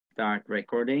start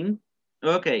recording.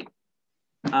 Okay.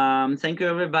 Thank you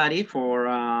everybody for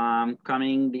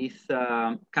coming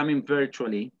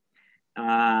virtually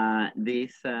for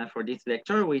this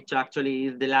lecture, which actually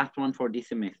is the last one for this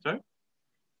semester.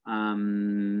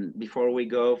 Before we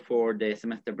go for the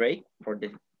semester break, for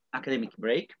the academic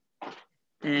break.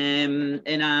 And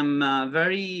I'm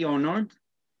very honored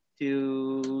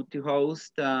to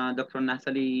host Dr.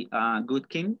 Nathalie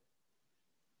Goodkin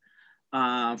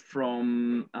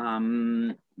from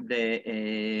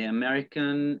the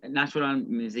American Natural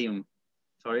Museum.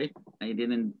 Sorry, I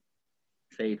didn't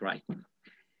say it right.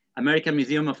 American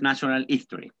Museum of Natural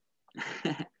History.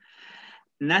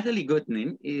 Nathalie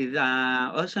Goodkin is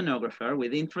an oceanographer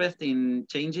with interest in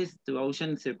changes to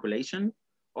ocean circulation,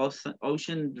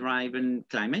 ocean-driven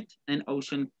climate, and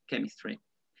ocean chemistry.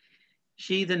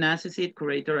 She is an associate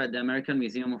curator at the American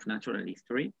Museum of Natural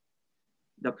History.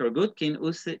 Dr. Goodkin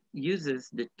uses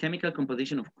the chemical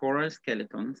composition of coral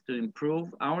skeletons to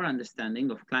improve our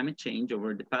understanding of climate change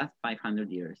over the past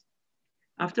 500 years.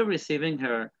 After receiving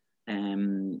her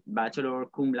bachelor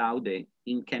cum laude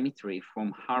in chemistry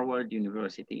from Harvard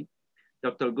University,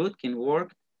 Dr. Goodkin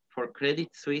worked for Credit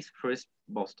Suisse First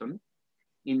Boston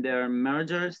in their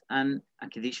mergers and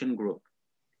acquisition group.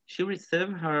 She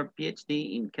received her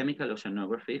Ph.D. in chemical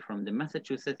oceanography from the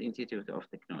Massachusetts Institute of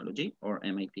Technology, or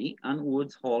MIT, and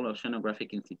Woods Hole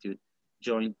Oceanographic Institute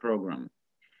joint program.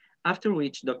 After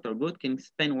which Dr. Goodkin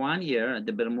spent 1 year at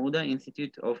the Bermuda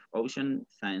Institute of Ocean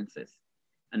Sciences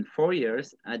and 4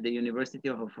 years at the University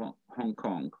of Hong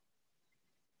Kong.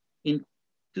 In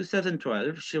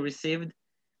 2012, she received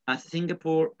a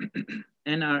Singapore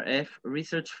NRF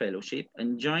Research Fellowship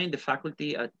and joined the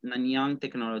faculty at Nanyang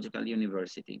Technological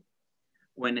University.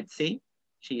 When at sea,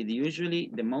 she is usually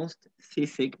the most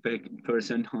seasick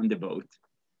person on the boat.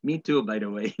 Me too, by the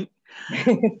way.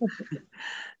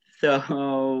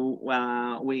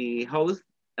 So we host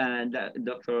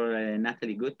Dr.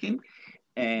 Nathalie Goodkin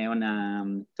on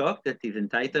a talk that is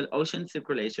entitled Ocean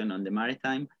Circulation on the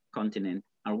Maritime Continent.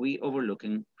 Are we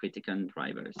overlooking critical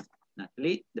drivers?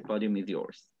 Nathalie, the podium is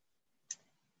yours.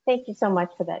 Thank you so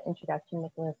much for that introduction,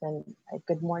 Nicholas, and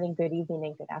good morning, good evening,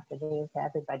 and good afternoon to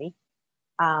everybody.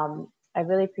 I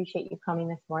really appreciate you coming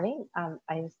this morning. I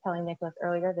was telling Nicholas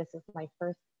earlier, this is my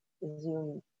first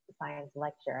Zoom science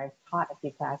lecture. I've taught a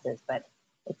few classes, but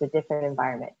it's a different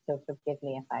environment, so forgive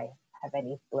me if I have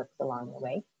any slips along the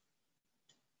way.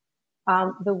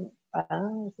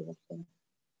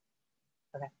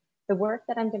 The work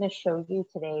that I'm going to show you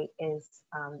today is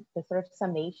the sort of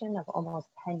summation of almost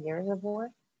 10 years of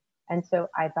work. And so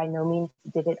I by no means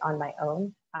did it on my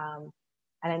own.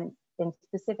 And in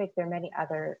specific, there are many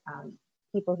other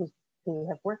people who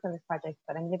have worked on this project,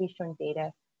 but I'm going to be showing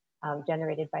data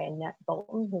generated by Annette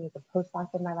Bolton, who was a postdoc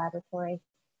in my laboratory,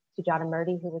 Sujata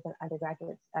Murthy, who was an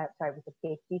undergraduate, was a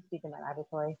PhD student in my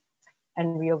laboratory,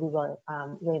 and Ryobi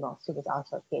Ramos, who was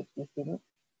also a PhD student.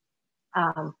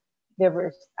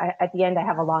 At the end, I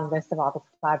have a long list of all the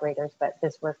collaborators, but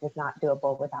this work was not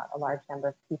doable without a large number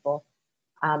of people.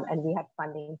 And we had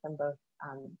funding from both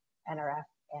NRF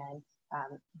and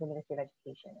the Ministry of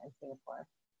Education in Singapore.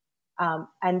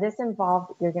 And this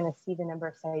involved, you're going to see the number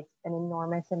of sites, an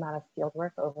enormous amount of field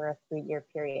work over a 3-year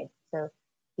period. So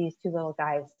these two little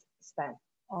guys spent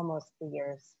almost 3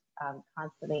 years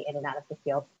constantly in and out of the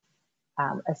field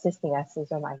assisting us.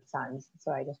 These are my sons.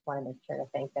 So I just want to make sure to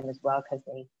thank them as well, because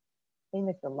they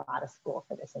missed a lot of school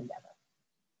for this endeavor.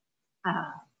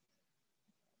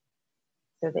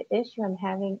 So the issue I'm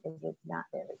having is it's not,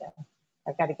 there we go.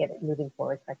 I've got to get it moving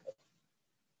forward quickly.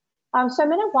 So I'm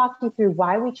going to walk you through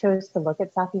why we chose to look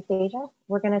at Southeast Asia.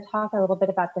 We're going to talk a little bit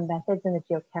about the methods and the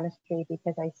geochemistry,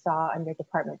 because I saw on your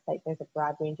department site there's a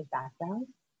broad range of backgrounds.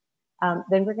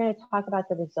 Then we're going to talk about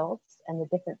the results and the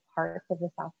different parts of the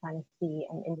South China Sea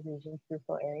and Indonesian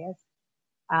fruitful areas.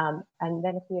 And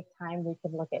then if we have time, we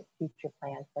can look at future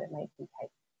plans that it might be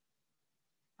type.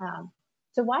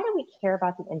 So why do we care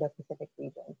about the Indo-Pacific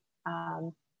region?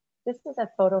 This is a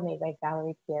photo made by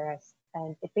Valerie Pieris,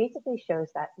 and it basically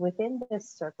shows that within this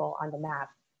circle on the map,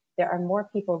 there are more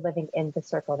people living in the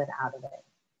circle than out of it.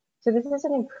 So this is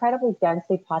an incredibly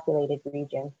densely populated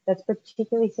region that's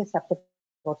particularly susceptible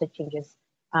to changes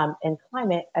in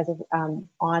climate as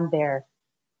on their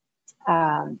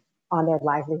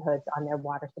livelihoods, on their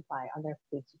water supply, on their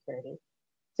food security.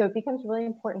 So it becomes really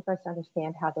important for us to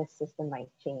understand how this system might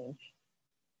change.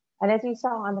 And as you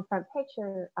saw on the front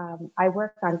picture, I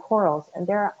work on corals, and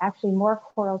there are actually more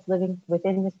corals living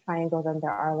within this triangle than there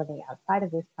are living outside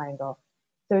of this triangle.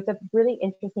 So it's a really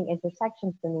interesting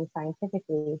intersection for me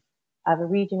scientifically of a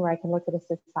region where I can look at a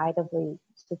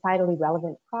societally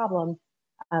relevant problem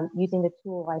using the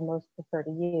tool I most prefer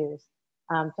to use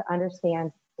to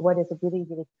understand what is a really,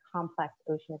 really complex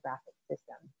oceanographic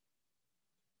system.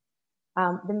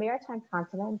 The Maritime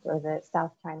Continent, or the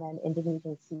South China and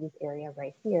Indonesian Seas area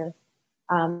right here,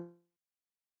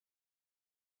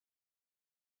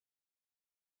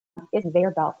 is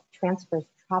conveyor belt transfers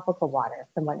tropical water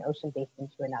from one ocean basin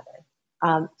to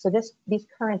another. So these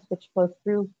currents, which flow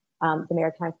through the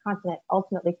Maritime Continent,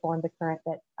 ultimately form the current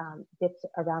that dips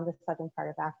around the southern part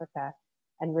of Africa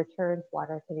and returns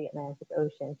water to the Atlantic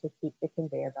Ocean to keep the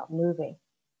conveyor belt moving.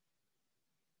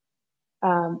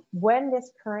 When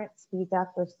this current speeds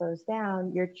up or slows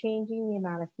down, you're changing the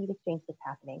amount of heat exchange that's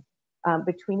happening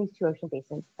between these two ocean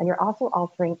basins, and you're also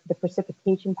altering the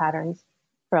precipitation patterns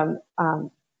from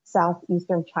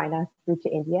southeastern China through to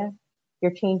India.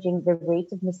 You're changing the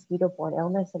rates of mosquito-borne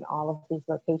illness in all of these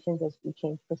locations as you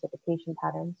change precipitation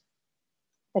patterns.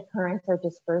 The currents are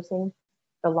dispersing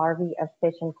the larvae of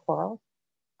fish and corals,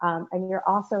 and you're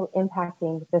also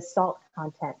impacting the salt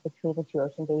content between the two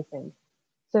ocean basins.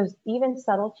 So even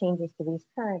subtle changes to these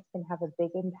currents can have a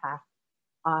big impact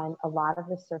on a lot of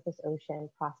the surface ocean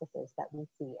processes that we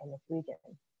see in this region.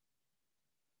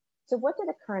 So what do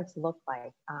the currents look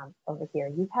like over here?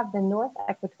 You have the North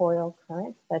Equatorial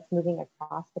Current that's moving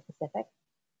across the Pacific,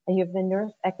 and you have the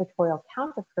North Equatorial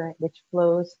Countercurrent, which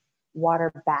flows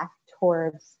water back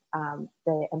towards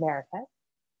the Americas.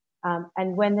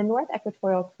 And when the North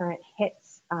Equatorial Current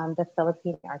hits the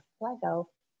Philippine archipelago,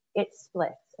 it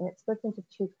splits, and it splits into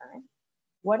two currents.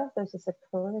 One of those is a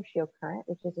Kuroshio current,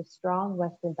 which is a strong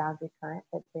western boundary current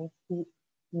that brings heat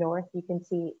north. You can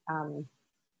see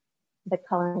the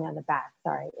coloring on the back,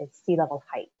 sorry, is sea level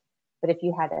height. But if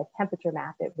you had a temperature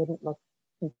map, it wouldn't look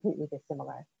completely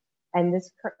dissimilar. And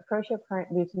this Kuroshio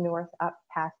current moves north up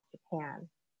past Japan,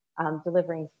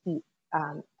 delivering heat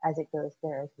as it goes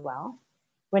there as well.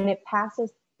 When it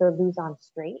passes the Luzon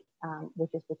Strait, which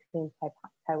is between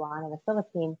Taiwan and the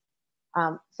Philippines,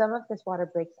 some of this water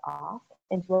breaks off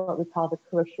into what we call the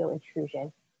Kuroshio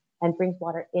intrusion and brings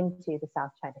water into the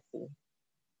South China Sea.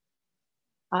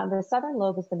 The southern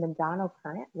lobe is the Mindanao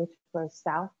Current, which flows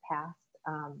south past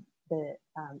the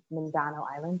Mindanao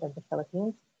Island of the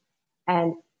Philippines.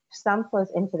 And some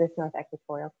flows into this North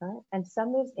Equatorial Current, and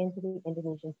some moves into the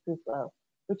Indonesian through flow,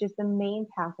 which is the main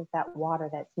path of that water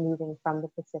that's moving from the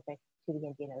Pacific to the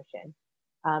Indian Ocean.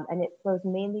 And it flows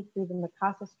mainly through the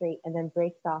Makassar Strait and then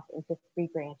breaks off into three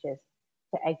branches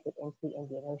to exit into the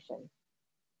Indian Ocean.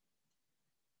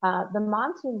 The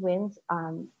monsoon winds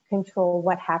control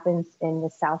what happens in the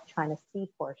South China Sea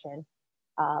portion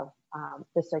of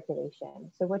the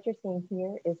circulation. So what you're seeing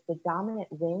here is the dominant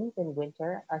winds in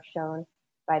winter are shown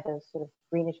by those sort of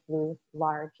greenish blue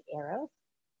large arrows.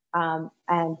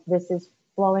 And this is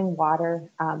flowing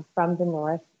water from the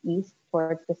northeast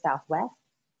towards the southwest.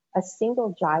 A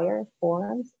single gyre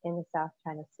forms in the South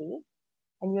China Sea,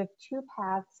 and you have two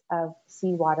paths of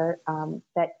seawater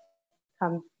that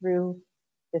come through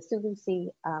the Sulu Sea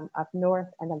up north,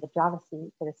 and then the Java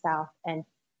Sea to the south, and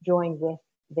join with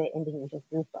the Indonesian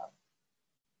through flow.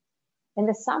 In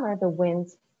the summer, the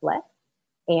winds flip,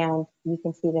 and you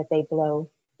can see that they blow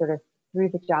sort of through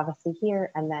the Java Sea here,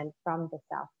 and then from the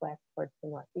southwest towards the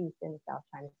northeast in the South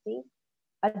China Sea.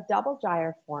 A double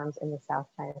gyre forms in the South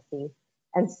China Sea,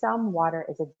 and some water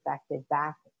is ejected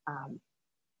back,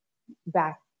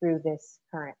 back through this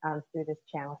current, through this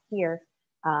channel here,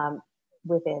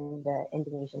 within the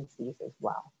Indonesian seas as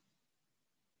well.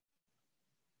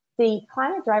 The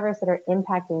climate drivers that are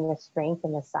impacting the strength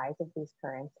and the size of these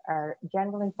currents are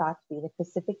generally thought to be the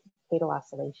Pacific Decadal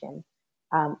Oscillation,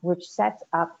 which sets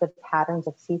up the patterns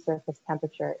of sea surface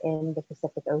temperature in the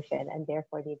Pacific Ocean, and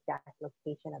therefore the exact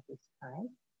location of these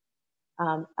currents.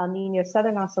 El Nino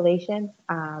Southern Oscillation,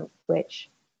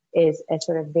 which is a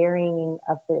sort of varying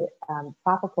of the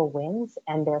tropical winds,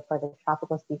 and therefore the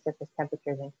tropical sea surface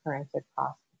temperatures and currents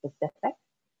across the Pacific.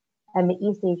 And the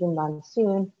East Asian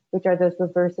Monsoon, which are those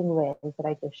reversing winds that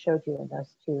I just showed you in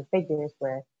those two figures,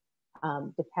 where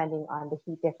depending on the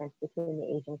heat difference between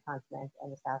the Asian continent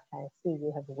and the South China Sea,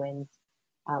 you have winds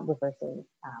reversing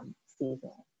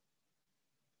seasonally.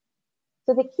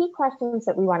 So the key questions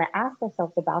that we want to ask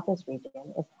ourselves about this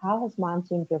region is, how has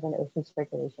monsoon-driven ocean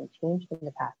circulation changed in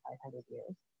the past 500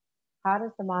 years? How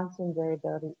does the monsoon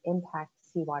variability impact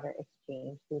seawater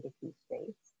exchange through the key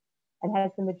straits? And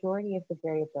has the majority of the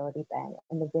variability been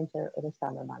in the winter or the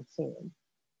summer monsoon?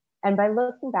 And by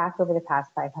looking back over the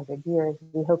past 500 years,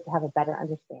 we hope to have a better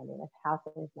understanding of how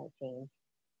things might change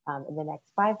in the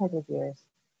next 500 years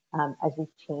as we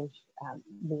change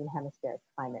mean hemispheric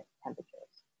climate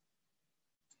temperatures.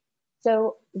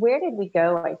 So where did we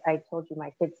go? I told you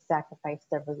my kids sacrificed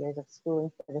several years of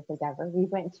schooling for this endeavor. We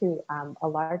went to a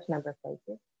large number of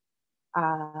places.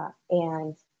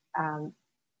 And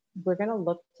we're going to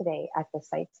look today at the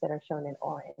sites that are shown in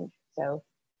orange. So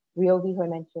Ryobi, who I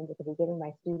mentioned at the beginning,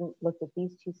 my student, looked at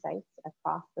these two sites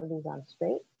across the Luzon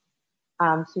Strait.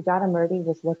 Sujata Murthy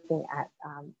was looking at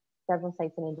several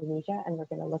sites in Indonesia, and we're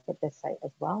going to look at this site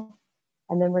as well.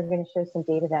 And then we're going to show some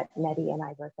data that Nettie and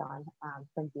I worked on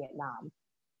from Vietnam.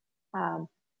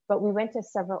 But we went to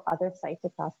several other sites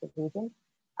across the region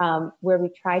where we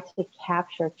tried to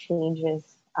capture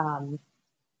changes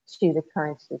to the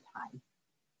currents through time.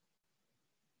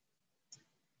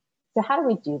 So how do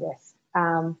we do this?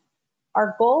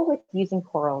 Our goal with using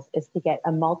corals is to get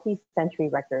a multi-century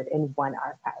record in one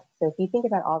archive. So if you think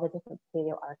about all the different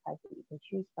paleo archives that you can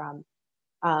choose from,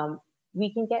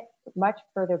 we can get much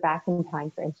further back in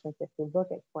time, for instance, if we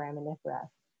look at foraminifera,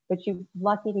 but you're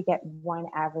lucky to get one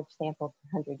average sample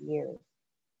per 100 years.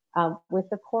 With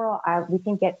the coral, we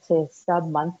can get to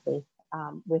sub-monthly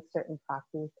with certain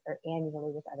proxies or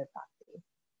annually with other proxies.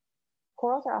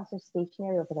 Corals are also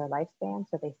stationary over their lifespan,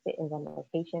 so they sit in one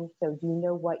location, so you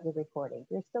know what you're recording.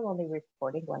 You're still only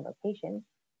recording one location,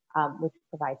 which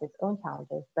provides its own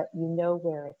challenges, but you know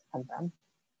where it's come from.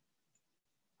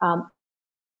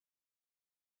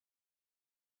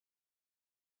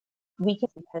 We can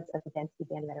because of the density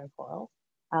band that are in corals.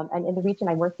 And in the region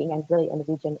I'm working, and really in the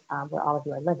region where all of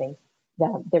you are living,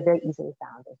 they're very easily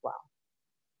found as well.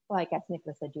 Well, I guess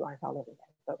Nicholas said you aren't all living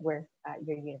there, but where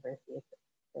your university is,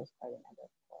 there's quite a number of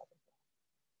corals.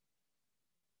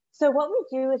 So what we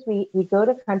do is we go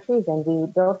to countries and we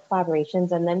build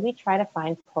collaborations, and then we try to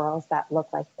find corals that look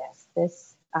like this.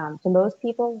 This, to most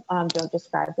people, don't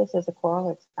describe this as a coral.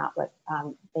 It's not what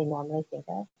they normally think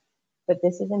of. But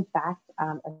this is in fact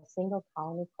a single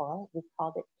colony coral. We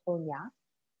called it to Nhát.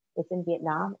 It's in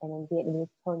Vietnam, and in Vietnamese,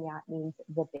 to Nhát means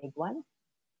the big one.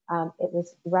 It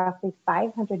was roughly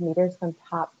 500 meters from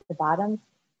top to bottom,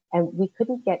 and we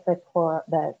couldn't get the coral,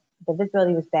 the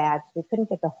visibility was bad, so we couldn't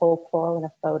get the whole coral in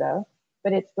a photo,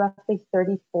 but it's roughly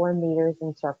 34 meters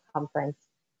in circumference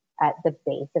at the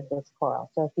base of this coral.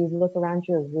 So if you look around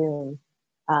your room,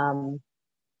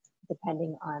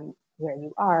 depending on where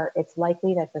you are, it's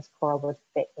likely that this coral would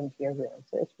fit into your room.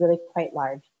 So it's really quite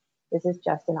large. This is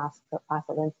Justin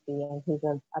Osolinsky, and he's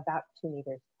about 2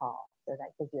 meters tall. So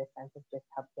that gives you a sense of just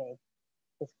how big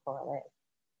this coral is.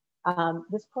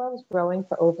 This coral was growing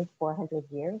for over 400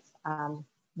 years.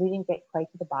 We didn't get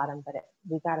quite to the bottom, but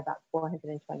we got about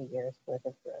 420 years worth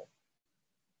of growth.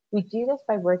 We do this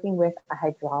by working with a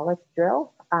hydraulic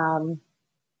drill.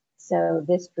 So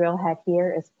this drill head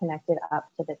here is connected up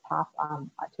to the top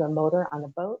to a motor on the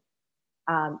boat,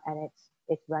 and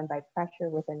it's run by pressure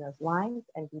within those lines,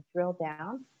 and we drill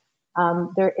down.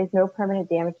 There is no permanent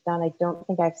damage done. I don't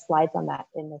think I have slides on that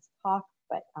in this talk,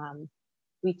 but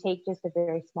we take just a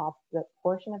very small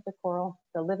portion of the coral.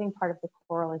 The living part of the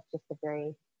coral is just the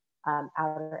very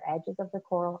outer edges of the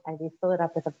coral, and we fill it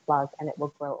up with a plug, and it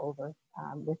will grow over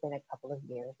within a couple of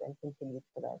years and continue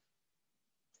to live.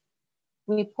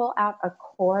 We pull out a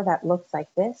core that looks like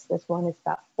this. This one is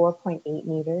about 4.8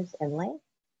 meters in length.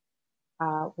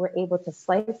 We're able to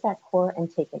slice that core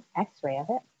and take an X-ray of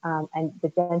it, and the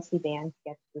density band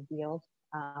gets revealed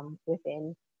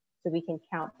within, so we can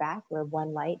count back where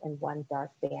one light and one dark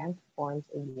band forms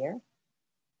a year.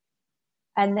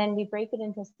 And then we break it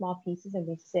into small pieces, and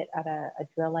we sit at a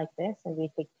drill like this, and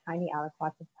we take tiny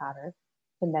aliquots of powder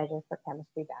to measure for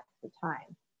chemistry back through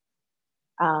time.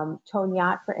 To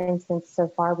Nhát, for instance, so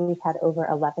far we've had over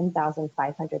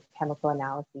 11,500 chemical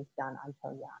analyses done on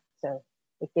to Nhát. So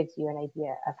it gives you an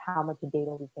idea of how much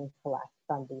data we can collect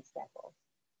from these samples.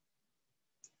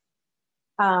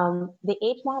 The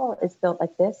age model is built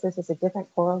like this. This is a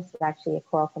different coral. It's actually a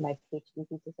coral from my Ph.D.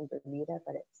 thesis in Bermuda,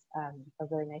 but it's a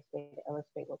really nice way to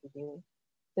illustrate what we're doing.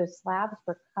 So slabs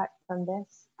were cut from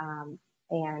this,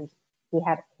 and we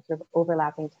had sort of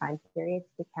overlapping time periods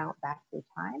to count back through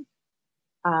time.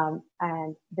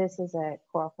 And this is a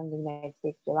coral from the United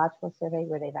States Geological Survey,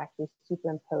 where they've actually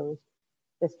superimposed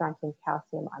the strontium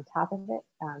calcium on top of it.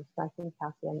 Strontium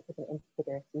calcium is an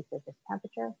indicator of sea surface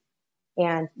temperature.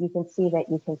 And you can see that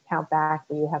you can count back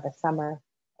where you have a summer,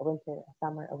 a winter, a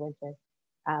summer, a winter,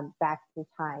 back through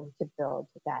time to build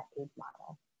that age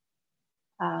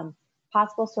model.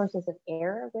 Possible sources of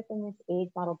error within this age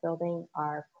model building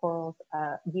are corals,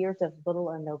 years of little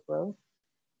or no growth,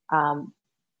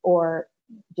 or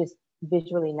just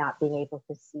visually not being able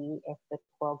to see if the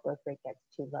coral growth rate gets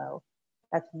too low.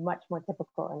 That's much more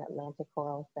typical in Atlantic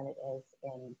corals than it is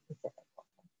in Pacific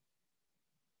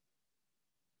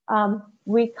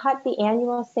We cut the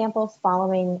annual samples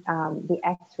following the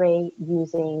X-ray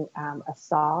using a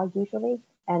saw usually,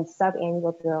 and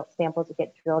subannual samples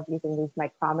get drilled using these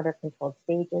micrometer controlled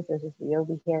stages. This is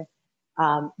Ryobi here,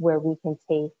 where we can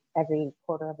take every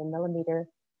 1/4 millimeter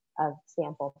of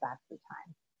sample back through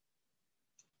time.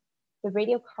 The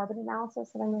radiocarbon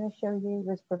analysis that I'm going to show you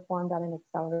was performed on an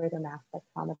accelerator mass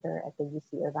spectrometer at the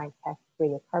UC Irvine Tech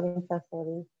radiocarbon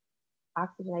facility.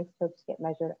 Oxygen isotopes get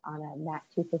measured on a NAT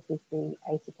 253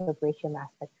 isotope ratio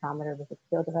mass spectrometer with a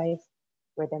field device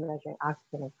where they're measuring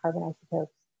oxygen and carbon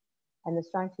isotopes. And the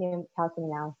strontium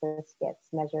calcium analysis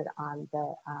gets measured on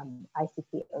the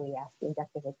ICP-OES, the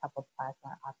inductively coupled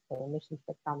plasma optical emission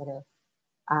spectrometer,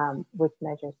 which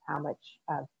measures how much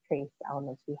trace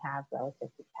elements we have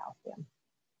relative to calcium.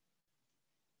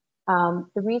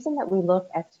 The reason that we look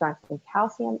at strontium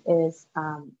calcium is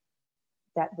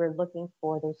that we're looking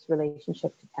for this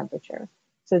relationship to temperature.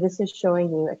 So this is showing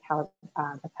you a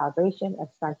calibration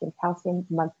of strontium calcium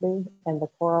monthly in the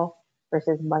coral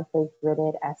versus monthly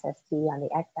gridded SST on the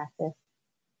x-axis.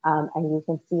 And you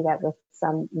can see that with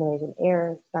some Malaysian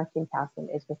air, strontium calcium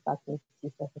is reflecting sea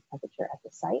surface temperature at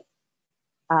the site.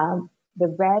 The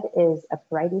red is a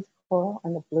Porites coral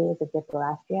and the blue is a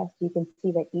Diplolastria. So you can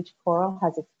see that each coral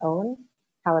has its own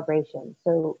calibration.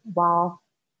 So while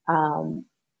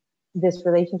this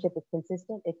relationship is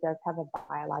consistent, it does have a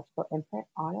biological imprint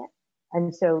on it.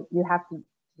 And so you have to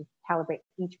calibrate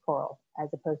each coral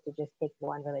as opposed to just take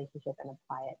one relationship and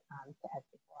apply it to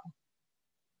every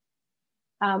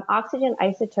coral. Oxygen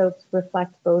isotopes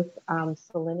reflect both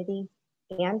salinity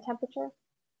and temperature.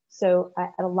 So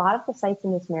at a lot of the sites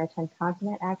in this maritime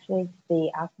continent, actually,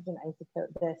 the oxygen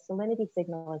isotope, the salinity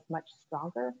signal is much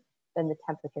stronger than the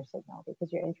temperature signal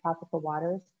because you're in tropical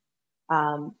waters.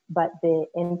 But the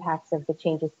impacts of the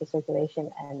changes to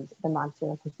circulation and the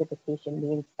monsoon precipitation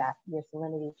means that your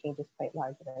salinity changes quite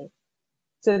largely.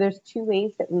 So there's two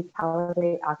ways that we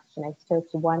calibrate oxygen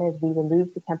isotopes. One is we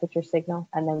remove the temperature signal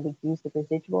and then we use the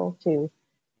residual to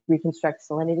reconstruct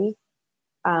salinity.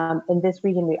 In this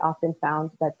region, we often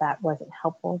found that that wasn't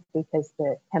helpful because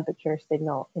the temperature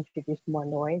signal introduced more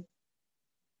noise.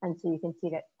 And so you can see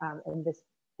that in this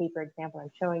paper example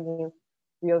I'm showing you,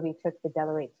 Ryobi took the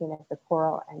Delo-18 of the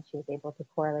coral and she was able to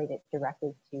correlate it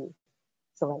directly to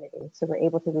salinity. So we're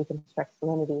able to reconstruct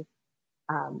salinity,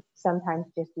 sometimes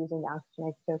just using the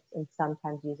oxygen isotopes and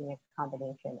sometimes using a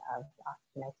combination of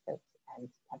oxygen isotopes and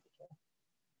temperature.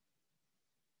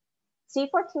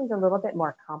 C14 is a little bit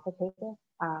more complicated.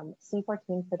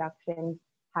 C14 production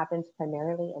happens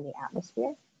primarily in the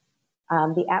atmosphere.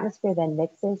 The atmosphere then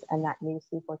mixes and that new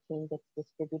C14 gets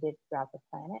distributed throughout the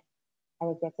planet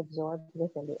and it gets absorbed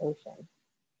within the ocean.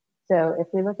 So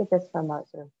if we look at this from a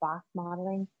sort of box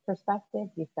modeling perspective,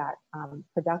 you've got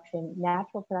production,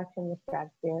 natural production in the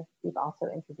stratosphere. We've also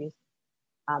introduced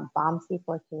bomb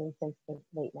C14 since the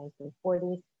late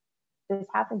 1940s. This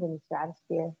happens in the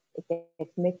stratosphere. It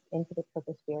gets mixed into the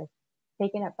troposphere,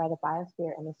 taken up by the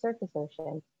biosphere and the surface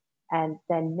ocean, and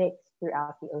then mixed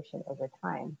throughout the ocean over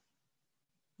time.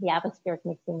 The atmospheric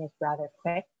mixing is rather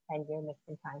quick, 10-year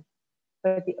mixing time,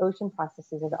 but the ocean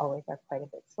processes, as always, are quite a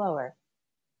bit slower.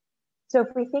 So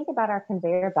if we think about our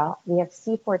conveyor belt, we have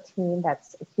C14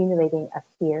 that's accumulating up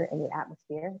here in the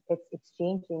atmosphere. It's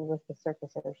exchanging with the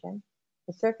surface ocean.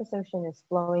 The surface ocean is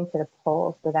flowing to the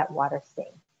poles where that water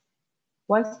stays.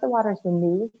 Once the water is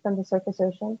removed from the surface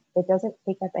ocean, it doesn't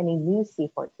take up any new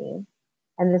C14,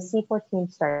 and the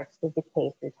C14 starts to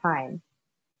decay through time.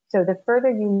 So the further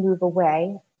you move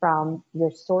away from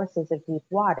your sources of deep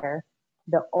water,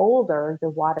 the older the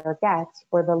water gets,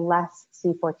 or the less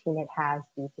C14 it has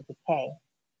due to decay.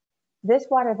 This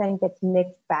water then gets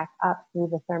mixed back up through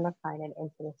the thermocline and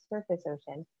into the surface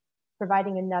ocean,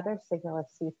 providing another signal of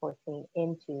C14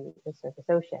 into the surface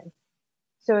ocean.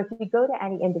 So if you go to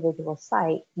any individual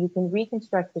site, you can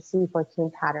reconstruct the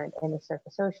C14 pattern in the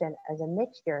surface ocean as a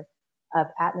mixture of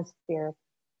atmospheric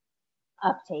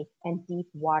uptake and deep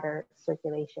water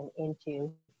circulation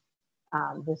into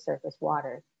the surface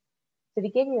waters. So to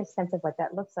give you a sense of what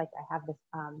that looks like, I have this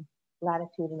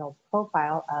latitudinal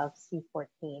profile of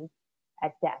C14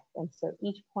 at depth. And so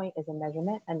each point is a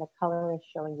measurement and the color is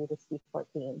showing you the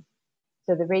C14.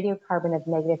 So the radiocarbon of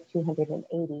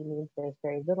 -280 means there's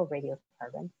very little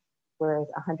radiocarbon, whereas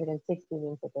 160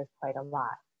 means that there's quite a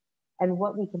lot. And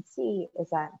what we can see is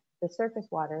that the surface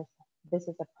waters, this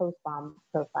is a post-bomb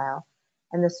profile,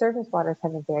 and the surface waters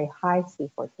have a very high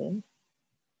C14,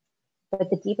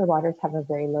 but the deeper waters have a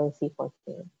very low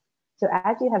C14. So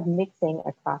as you have mixing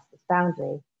across this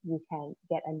boundary, you can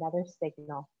get another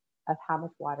signal of how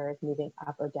much water is moving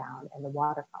up or down in the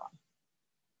water column.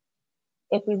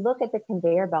 if we look at the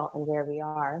conveyor belt and where we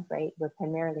are, right, we're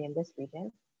primarily in this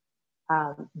region.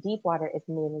 Deep water is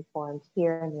mainly formed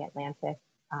here in the Atlantic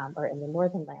or in the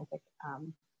Northern Atlantic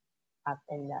up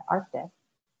in the Arctic.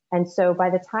 And so by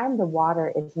the time the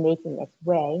water is making its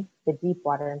way, the deep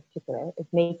water in particular, is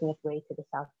making its way to the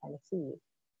South China Sea,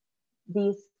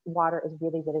 this water is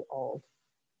really, really old.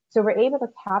 So we're able to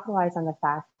capitalize on the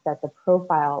fact that the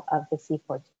profile of the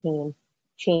C14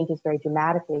 changes very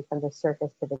dramatically from the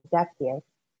surface to the depth here,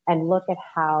 and look at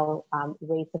how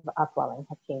rates of upwelling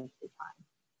have changed through time.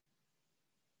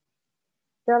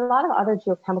 There are a lot of other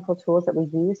geochemical tools that we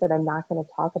use that I'm not going to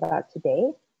talk about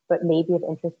today, but may be of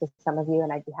interest to some of you,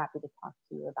 and I'd be happy to talk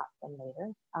to you about them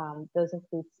later. Those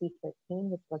include C13,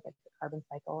 which look at the carbon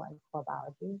cycle and core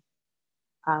biology.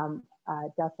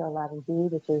 Delta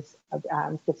 11B, which is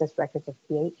gives us records of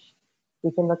pH.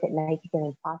 We can look at nitrogen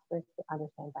and phosphorus to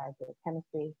understand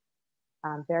biogeochemistry.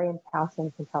 Barium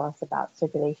calcium can tell us about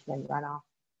circulation and runoff.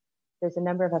 There's a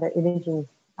number of other imaging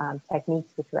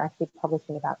techniques which we're actually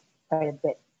publishing about quite a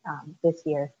bit this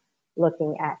year,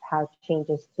 looking at how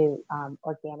changes to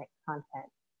organic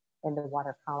content in the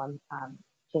water column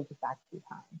changes back through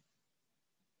time.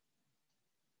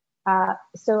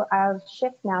 So I'll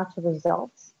shift now to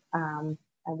results, and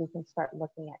we can start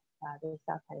looking at the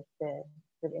South China Sea,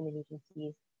 the Indonesian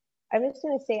seas. I'm just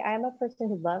going to say I am a person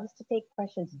who loves to take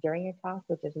questions during your talk,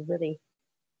 which is really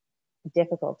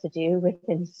difficult to do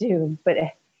within Zoom. But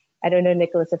I don't know,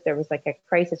 Nicholas, if there was like a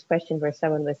crisis question where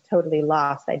someone was totally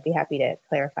lost, I'd be happy to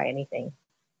clarify anything.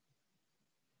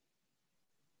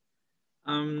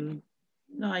 No,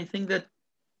 I think that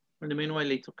for the meanwhile,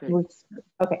 it's okay.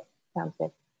 Okay, sounds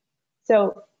good.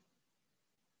 So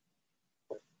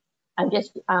I'm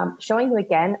just showing you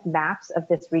again maps of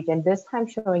this region, this time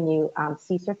showing you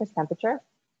sea surface temperature,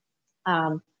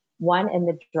 one in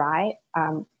the dry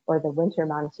or the winter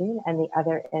monsoon, and the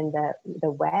other in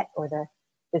the wet or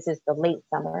this is the late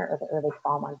summer or the early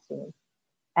fall monsoon.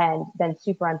 And then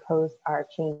superimposed are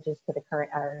changes to the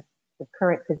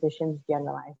current positions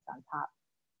generalized on top.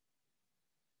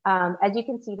 As you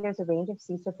can see, there's a range of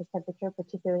sea surface temperature,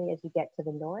 particularly as you get to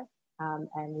the north,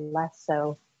 and less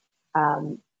so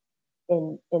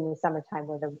in the summertime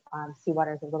where the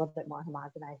seawater is a little bit more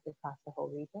homogenized across the whole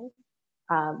region.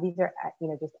 These are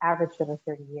just averaged over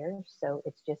 30 years, so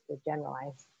it's just a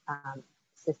generalized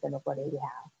system of what we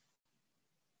have.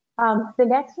 The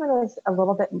next one is a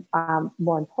little bit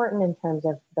more important in terms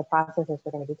of the processes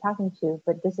we're going to be talking to,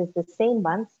 but this is the same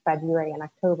months, February and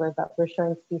October, but we're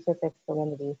showing sea surface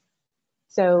salinity.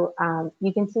 So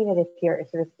you can see that if you're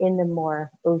sort of in the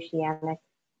more oceanic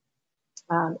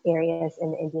areas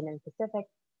in the Indian and Pacific,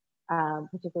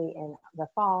 particularly in the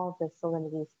fall, the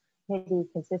salinities may be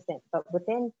consistent, but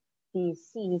within these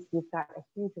seas, you've got a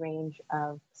huge range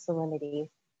of salinities.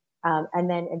 And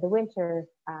then in the winter,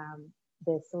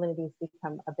 the salinities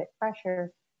become a bit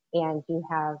fresher, and you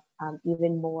have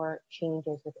even more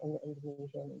changes within the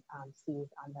Indonesian seas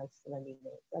on those salinity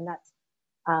rates. And that's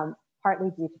partly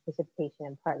due to precipitation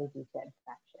and partly due to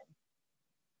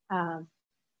advection.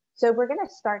 So we're going to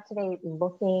start today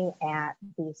looking at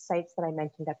the sites that I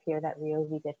mentioned up here that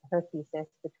Ryobi did for her thesis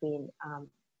between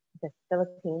the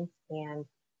Philippines and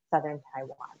southern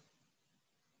Taiwan.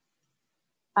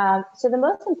 So the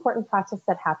most important process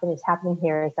that is happening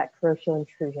here is that Kuroshio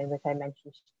intrusion, which I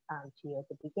mentioned to you at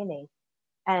the beginning.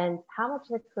 And how much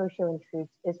the Kuroshio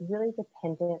intrudes is really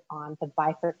dependent on the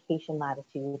bifurcation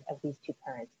latitude of these two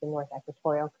currents, the North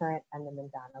Equatorial Current and the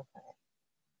Mindanao Current.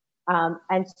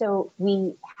 And so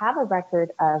we have a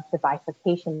record of the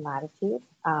bifurcation latitude.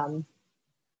 And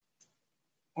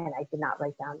I did not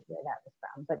write down where that was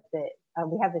from, but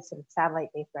we have this sort of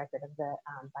satellite-based record of the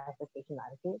bifurcation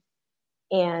latitude.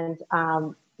 And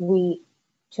we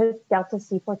took Delta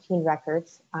C14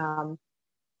 records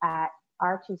at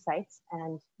our two sites,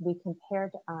 and we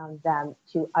compared them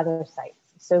to other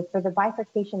sites. So for the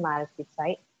bifurcation latitude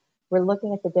site, we're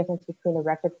looking at the difference between a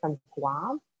record from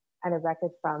Guam and a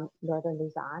record from northern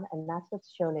Luzon, and that's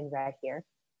what's shown in red here.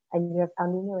 And you have El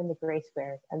Nino in the gray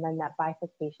squares, and then that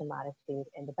bifurcation latitude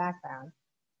in the background.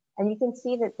 And you can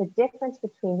see that the difference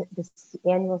between the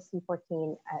annual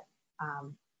C14 at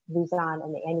Luzon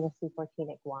and the annual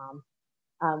C14 at Guam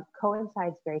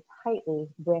coincides very tightly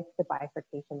with the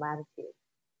bifurcation latitude.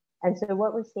 And so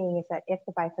what we're seeing is that if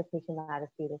the bifurcation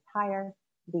latitude is higher,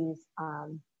 these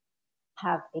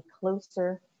have a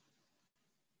closer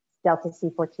Delta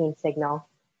C14 signal.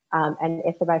 And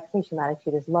if the bifurcation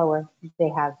latitude is lower, they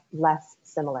have less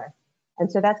similar.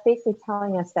 And so that's basically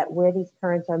telling us that where these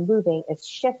currents are moving is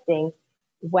shifting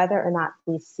whether or not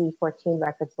these C14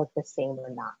 records look the same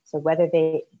or not. So whether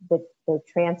the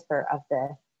transfer of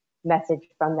the message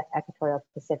from the equatorial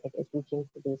Pacific is reaching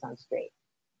the Luzon Strait.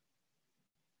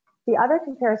 The other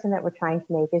comparison that we're trying to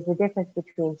make is the difference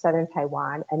between southern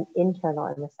Taiwan and internal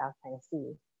in the South China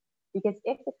Sea. Because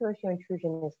if the Kuroshio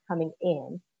intrusion is coming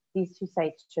in, these two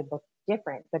sites should look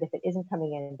different, but if it isn't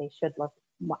coming in, they should look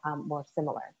more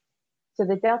similar. So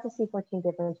the Delta C14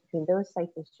 difference between those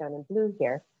sites is shown in blue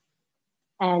here.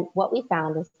 And what we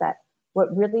found is that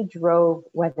what really drove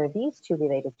whether these two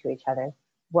related to each other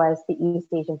was the East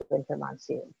Asian winter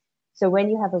monsoon. So when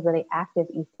you have a really active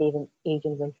East Asian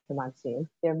winter monsoon,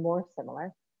 they're more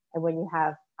similar. And when you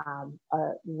have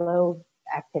a low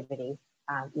activity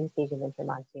East Asian winter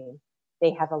monsoon,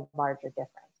 they have a larger difference.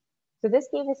 So this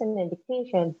gave us an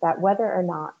indication that whether or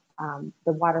not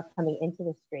the water coming into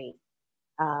the strait,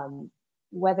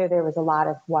 whether there was a lot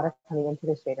of water coming into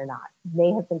the strait or not,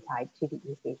 may have been tied to the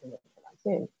East Asian winter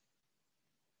monsoon.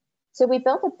 So we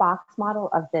built a box model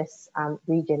of this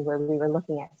region where we were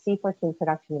looking at C14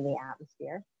 production in the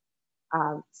atmosphere,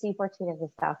 C14 of the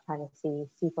South China Sea,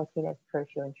 C14 of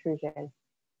Kuroshio intrusion.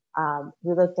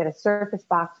 We looked at a surface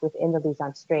box within the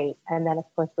Luzon Strait, and then of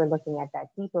course we're looking at that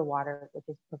deeper water, which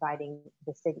is providing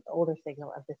the older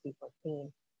signal of the C14.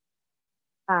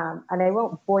 And I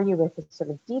won't bore you with the sort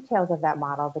of details of that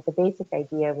model, but the basic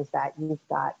idea was that you've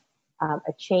got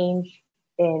a change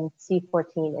in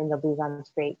C14 in the Luzon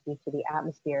Strait due to the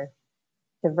atmosphere,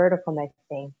 to vertical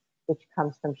mixing, which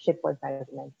comes from shipboard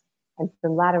measurements, and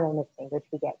from lateral mixing, which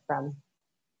we get from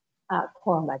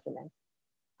coral measurements.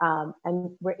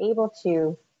 And we're able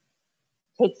to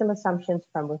take some assumptions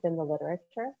from within the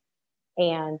literature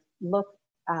and look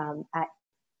at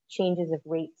changes of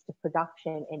rates to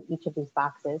production in each of these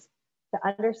boxes to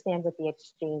understand what the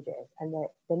exchange is. And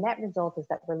the net result is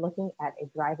that we're looking at a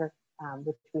driver,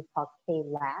 which we call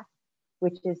K-lat,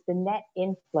 which is the net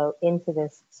inflow into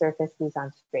this surface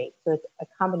Luzon Strait. So it's a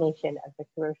combination of the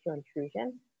Kuroshio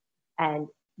intrusion and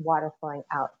water flowing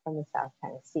out from the South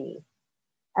China Sea.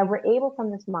 And we're able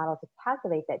from this model to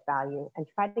calculate that value and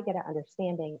try to get an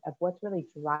understanding of what's really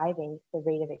driving the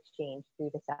rate of exchange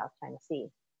through the South China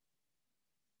Sea.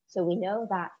 So we know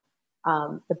that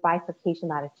the bifurcation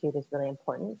latitude is really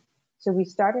important. So we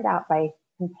started out by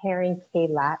comparing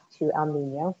K-lat to El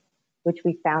Nino, which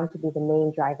we found to be the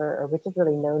main driver, or which is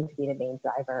really known to be the main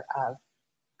driver of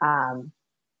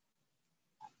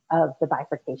the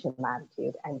bifurcation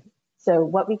latitude. And so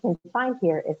what we can find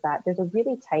here is that there's a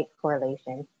really tight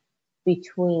correlation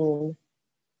between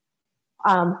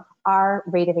our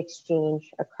rate of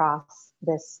exchange across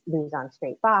this Luzon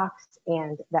Strait box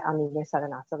and the El Nino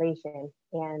Southern Oscillation.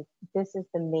 And this is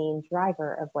the main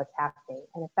driver of what's happening.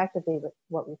 And effectively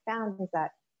what we found is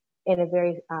that in a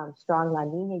very strong La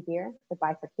Nina year, the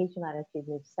bifurcation latitude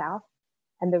moves south,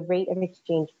 and the rate of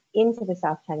exchange into the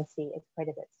South China Sea is quite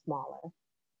a bit smaller.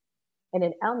 In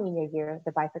an El Nino year,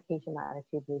 the bifurcation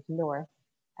latitude moves north,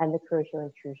 and the Kuroshio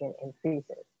intrusion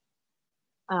increases.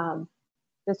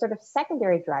 The sort of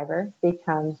secondary driver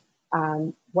becomes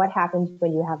what happens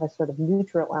when you have a sort of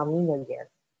neutral El Nino year.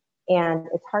 And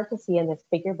it's hard to see in this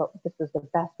figure, but this was the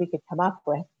best we could come up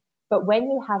with. But when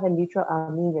you have a neutral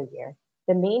El Nino year,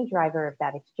 the main driver of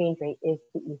that exchange rate is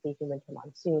the East Asian winter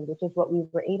monsoon, which is what we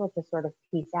were able to sort of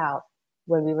piece out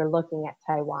when we were looking at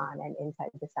Taiwan and inside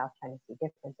the South China Sea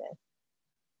differences.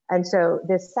 And so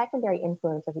this secondary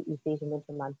influence of the East Asian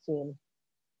winter monsoon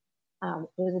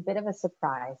was a bit of a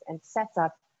surprise and sets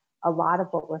up a lot of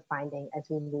what we're finding as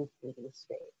we move through these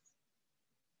straits.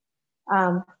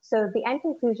 So the end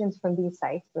conclusions from these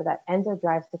sites were that ENSO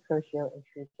drives the Kuroshio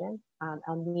intrusion,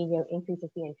 El Nino increases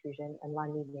the intrusion, and La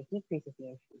Nina decreases the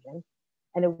intrusion,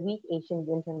 and a weak Asian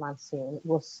winter monsoon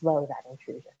will slow that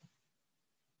intrusion.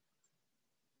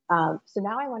 So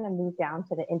now I want to move down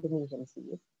to the Indonesian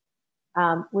seas,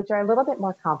 which are a little bit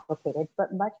more complicated,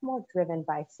 but much more driven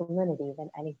by salinity than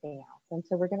anything else. And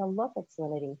so we're going to look at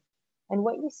salinity. And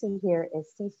what you see here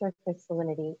is sea surface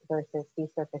salinity versus sea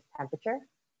surface temperature.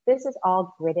 This is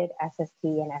all gridded SST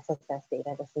and SSS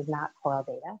data. This is not coral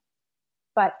data.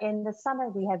 But in the summer,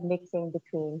 we have mixing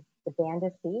between the Banda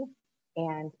Sea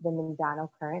and the Mindanao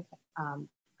current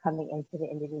coming into the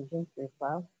Indonesian through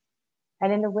flow.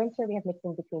 And in the winter, we have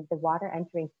mixing between the water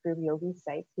entering through Yogi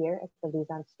sites here at the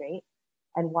Luzon Strait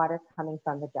and water coming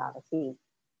from the Java Sea.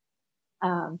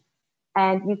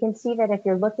 And you can see that if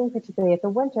you're looking particularly at the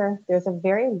winter, there's a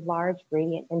very large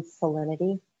gradient in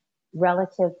salinity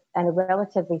relative and a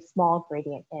relatively small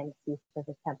gradient in sea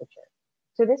surface temperature.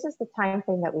 So this is the time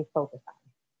frame that we focus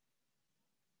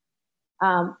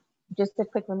on. Just a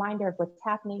quick reminder of what's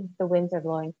happening. The winds are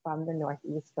blowing from the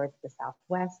northeast towards the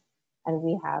southwest, and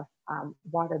we have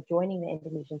water joining the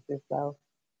Indonesian through flow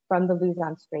from the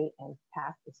Luzon Strait and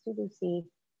past the Sulu Sea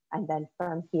and then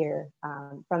from here,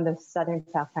 from the southern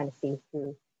South China Sea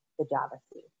through the Java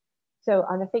Sea. So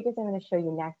on the figures I'm going to show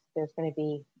you next, there's going to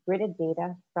be gridded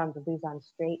data from the Luzon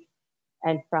Strait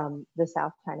and from the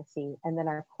South China Sea, and then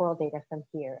our coral data from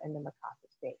here in the Makassar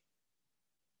Strait.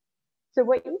 So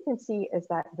what you can see is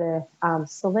that the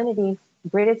salinity,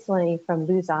 gridded salinity from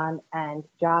Luzon and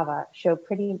Java show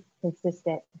pretty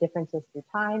consistent differences through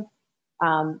time,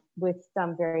 with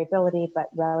some variability, but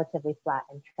relatively flat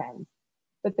in trends.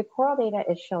 But the coral data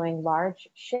is showing large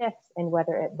shifts in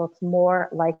whether it looks more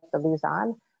like the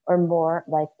Luzon or more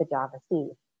like the Java Sea.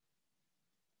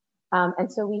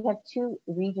 And so we have two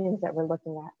regions that we're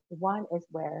looking at. One is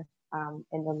where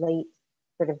in the late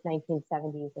sort of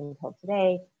 1970s until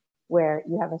today, where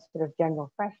you have a sort of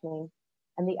general freshening.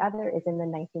 And the other is in the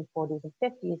 1940s and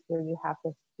 50s, where you have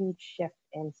this huge shift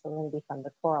in salinity from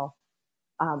the coral,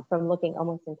 from looking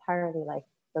almost entirely like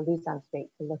the Luzon Strait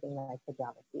to looking like the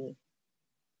Java Sea.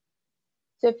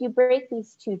 So if you break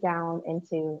these two down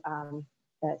into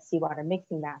seawater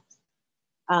mixing maps,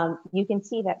 you can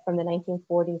see that from the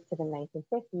 1940s to the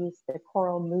 1950s, the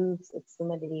coral moves its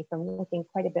salinity from looking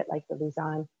quite a bit like the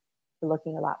Luzon to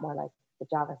looking a lot more like the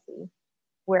Java Sea.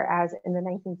 Whereas in the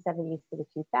 1970s to the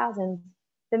 2000s,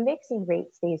 the mixing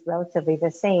rate stays relatively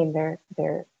the same. They're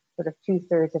sort of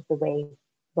 2/3 of the way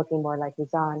looking more like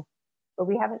Luzon, but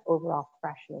we have an overall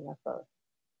freshening of both.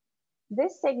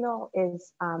 This signal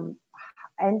is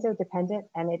enso-dependent,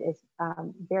 and it is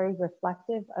very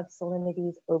reflective of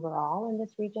salinities overall in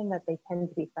this region, that they tend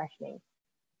to be freshening.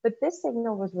 But this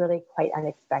signal was really quite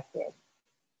unexpected.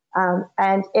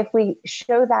 And if we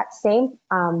show that same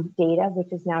data,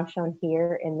 which is now shown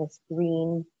here in this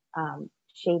green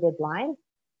shaded line,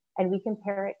 and we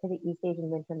compare it to the East Asian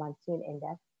Winter Monsoon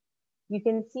Index, you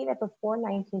can see that before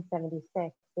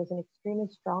 1976, there's an extremely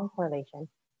strong correlation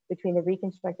between the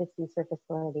reconstructed sea surface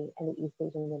salinity and the East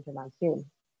Asian winter monsoon.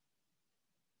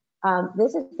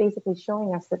 This is basically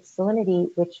showing us that salinity,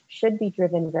 which should be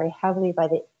driven very heavily by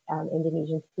the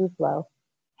Indonesian through flow,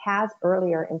 has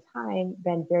earlier in time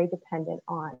been very dependent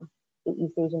on the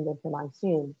East Asian winter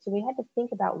monsoon. So we had to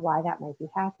think about why that might be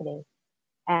happening.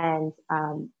 And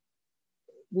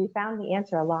we found the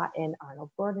answer a lot in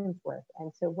Arnold Gordon's work.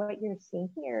 And so what you're seeing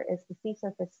here is the sea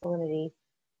surface salinity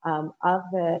of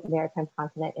the Maritime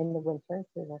Continent in the winter,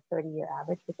 so the 30-year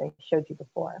average, which I showed you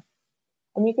before.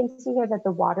 And you can see here that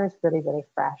the water is really, really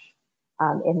fresh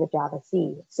in the Java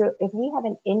Sea. So if we have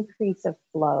an increase of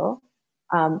flow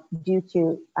due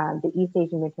to the East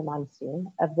Asian winter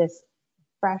monsoon of this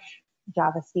fresh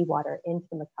Java seawater into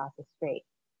the Makassar Strait,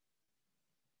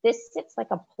 this sits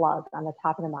like a plug on the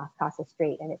top of the Makassar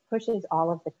Strait, and it pushes all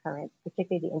of the currents,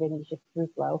 particularly the Indonesia through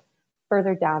flow,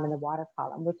 further down in the water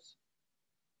column, which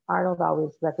Arnold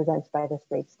always represents by this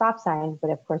great stop sign, but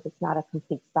of course it's not a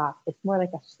complete stop. It's more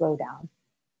like a slowdown.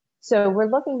 So we're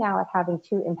looking now at having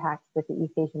two impacts with the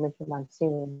East Asian winter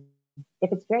monsoon.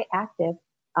 If it's very active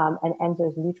and ENSO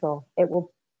is neutral, it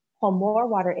will pull more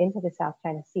water into the South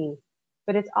China Sea,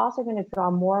 but it's also going to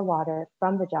draw more water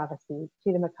from the Java Sea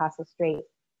to the Makassar Strait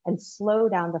and slow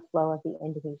down the flow of the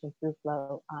Indonesian through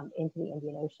flow into the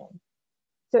Indian Ocean.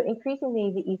 So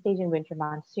increasingly, the East Asian winter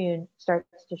monsoon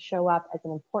starts to show up as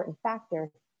an important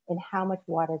factor in how much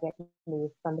water gets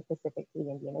moved from the Pacific to the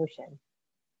Indian Ocean.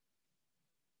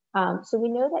 So we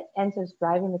know that ENSO is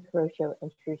driving the Kuroshio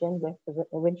intrusion, with the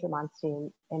winter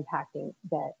monsoon impacting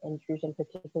the intrusion,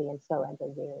 particularly in slow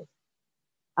ENSO years.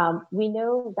 We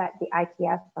know that the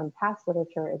ITF from past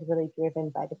literature is really driven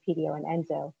by the PDO and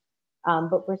ENSO,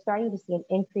 but we're starting to see an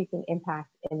increasing impact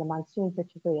in the monsoon,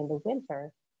 particularly in the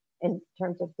winter, in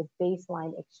terms of the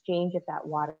baseline exchange of that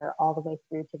water all the way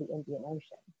through to the Indian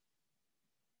Ocean.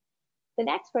 The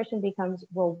next question becomes,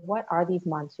 well, what are these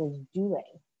monsoons doing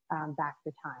back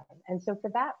through time? And so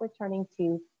for that, we're turning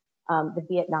to the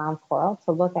Vietnam coral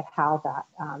to look at how that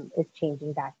is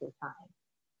changing back through time.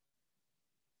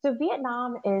 So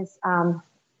Vietnam is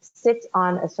sits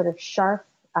on a sort of sharp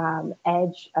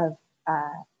edge of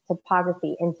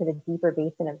topography into the deeper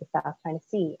basin of the South China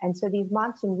Sea. And so these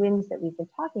monsoon winds that we've been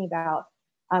talking about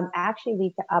actually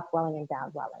lead to upwelling and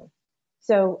downwelling.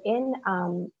 So in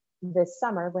the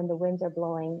summer, when the winds are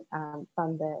blowing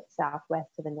from the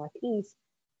southwest to the northeast,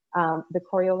 the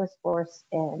Coriolis force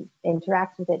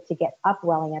interacts with it to get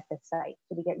upwelling at this site.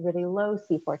 So we get really low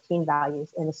C14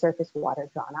 values in the surface water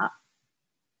drawn up.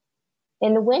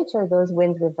 In the winter, those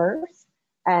winds reverse,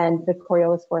 and the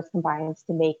Coriolis force combines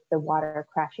to make the water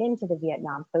crash into the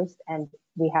Vietnam coast, and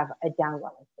we have a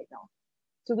downwelling signal.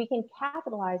 So we can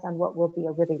capitalize on what will be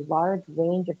a really large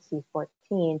range of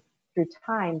C14 through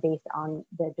time based on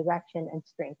the direction and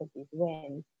strength of these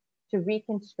winds to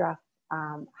reconstruct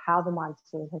how the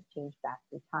monsoon has changed back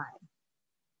through time.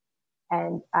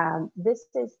 And this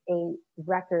is a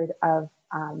record of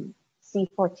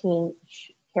C14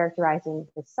 characterizing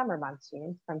the summer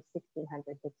monsoon from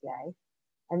 1600 to today.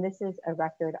 And this is a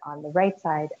record on the right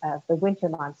side of the winter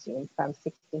monsoon from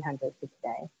 1600 to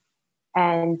today.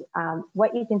 And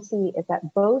what you can see is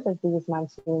that both of these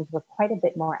monsoons were quite a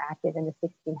bit more active in the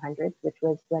 1600s, which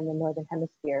was when the Northern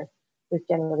Hemisphere was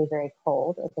generally very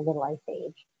cold at the Little Ice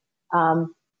Age.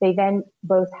 They then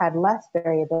both had less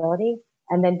variability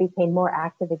and then became more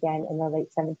active again in the late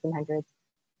 1700s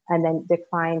and then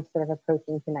declined sort of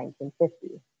approaching to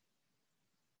 1950.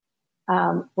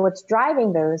 What's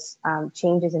driving those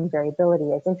changes in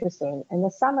variability is interesting. In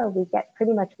the summer, we get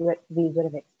pretty much what we would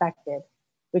have expected,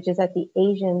 which is that the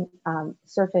Asian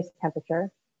surface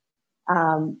temperature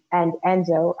and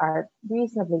ENSO are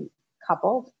reasonably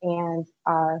coupled and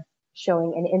are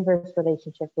showing an inverse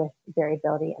relationship with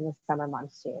variability in the summer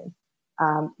monsoon.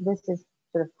 This is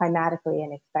sort of climatically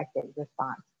an expected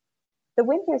response. The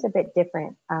winter is a bit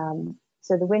different.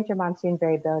 So the winter monsoon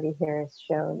variability here is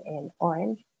shown in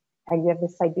orange. And you have the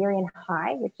Siberian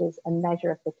high, which is a measure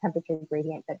of the temperature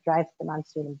gradient that drives the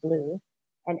monsoon in blue,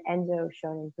 and ENSO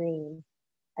shown in green.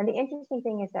 And the interesting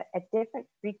thing is that at different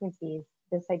frequencies,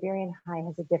 the Siberian high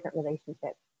has a different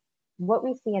relationship. What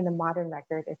we see in the modern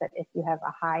record is that if you have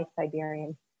a high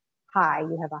Siberian high,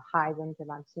 you have a high winter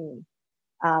monsoon.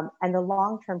 And the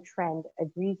long-term trend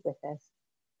agrees with this,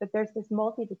 but there's this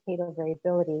multi-decadal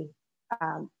variability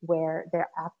where they're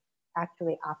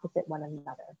actually opposite one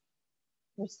another.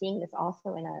 We're seeing this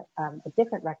also in a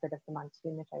different record of the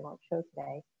monsoon, which I won't show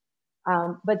today.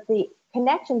 But the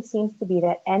connection seems to be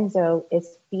that ENSO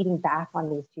is feeding back on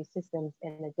these two systems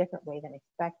in a different way than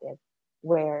expected,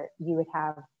 where you would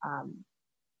have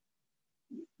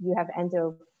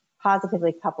ENSO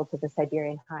positively coupled to the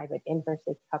Siberian high, but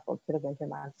inversely coupled to the winter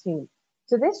monsoon.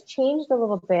 So this changed a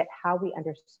little bit how we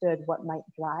understood what might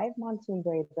drive monsoon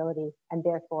variability and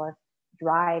therefore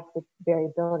drive the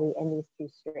variability in these two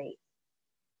straits.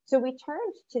 So we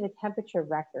turned to the temperature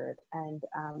record, and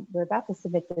we're about to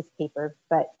submit this paper,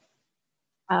 but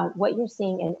what you're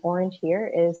seeing in orange here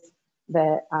is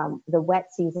the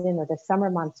wet season or the summer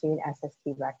monsoon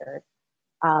SST record.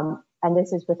 And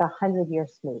this is with 100-year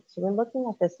smooth. So we're looking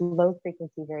at this low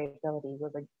frequency variability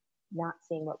where we're not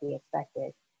seeing what we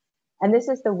expected. And this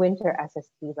is the winter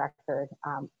SST record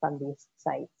from these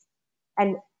sites.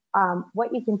 And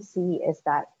what you can see is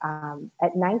that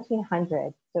at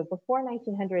 1900, so before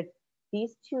 1900,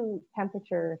 these two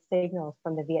temperature signals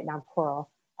from the Vietnam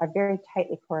coral are very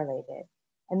tightly correlated.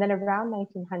 And then around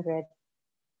 1900,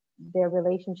 their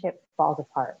relationship falls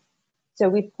apart. So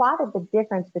we plotted the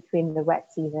difference between the wet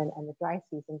season and the dry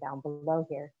season down below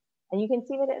here. And you can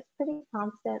see that it's pretty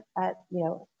constant at,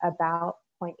 about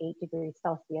 0.8 degrees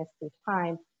Celsius through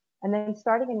time. And then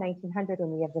starting in 1900,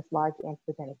 when we have this large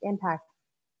anthropogenic impact,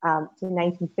 to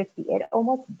 1950, it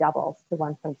almost doubles to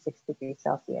 1.6 degrees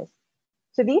Celsius.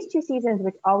 So these two seasons,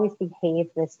 which always behave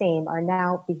the same, are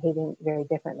now behaving very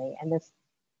differently. And this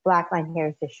black line here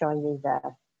is just showing you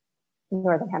the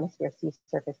Northern Hemisphere sea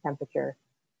surface temperature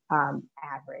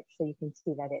average. So you can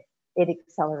see that it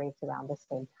accelerates around the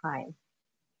same time.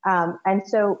 And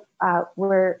so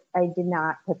I did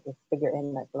not put this figure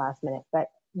in at the last minute,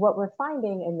 but what we're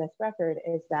finding in this record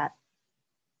is that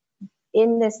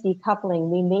in this decoupling,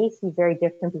 we may see very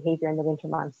different behavior in the winter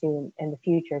monsoon in the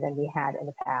future than we had in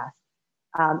the past.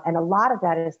 And a lot of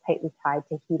that is tightly tied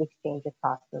to heat exchange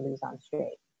across the Luzon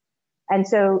Strait. And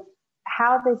so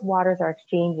how these waters are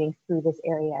exchanging through this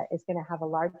area is going to have a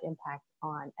large impact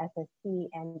on SST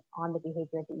and on the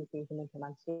behavior of the East Asian winter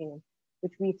monsoon,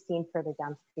 which we've seen further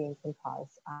downstream can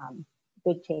cause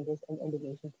big changes in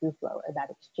Indonesian through flow, or that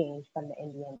exchange from the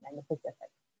Indian and the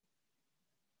Pacific.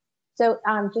 So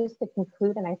just to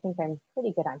conclude, and I think I'm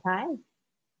pretty good on time,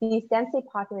 these densely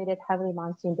populated, heavily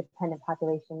monsoon-dependent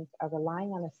populations are relying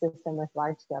on a system with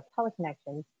large-scale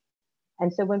teleconnections.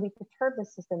 And so when we perturb the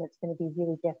system, it's going to be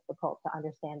really difficult to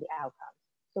understand the outcomes.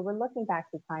 So we're looking back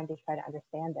through time to try to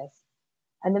understand this.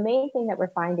 And the main thing that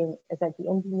we're finding is that the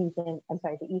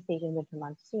East Asian winter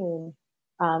monsoon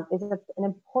is an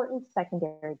important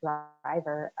secondary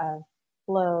driver of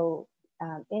flow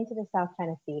into the South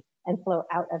China Sea and flow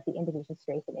out of the Indonesian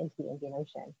Straits and into the Indian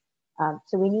Ocean.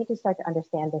 So we need to start to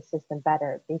understand this system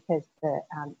better because the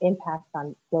impacts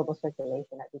on global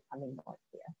circulation are becoming more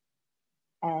clear.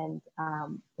 And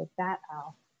with that,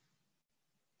 I'll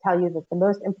tell you that the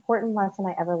most important lesson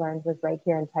I ever learned was right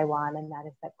here in Taiwan, and that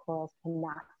is that cars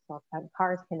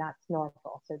cannot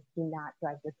snorkel, so do not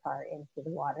drive your car into the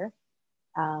water.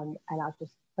 And I'll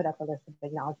just put up a list of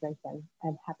acknowledgements, and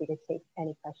I'm happy to take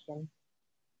any questions.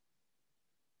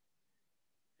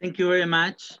 Thank you very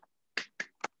much,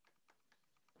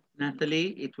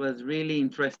 Natalie. It was really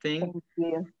interesting. Thank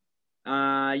you.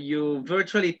 You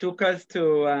virtually took us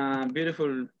to a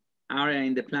beautiful area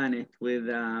in the planet with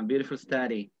a beautiful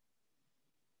study.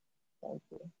 Thank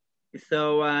you.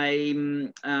 So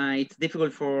it's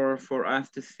difficult for us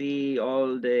to see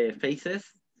all the faces.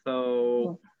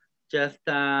 So just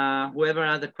whoever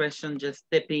has a question, just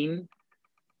step in.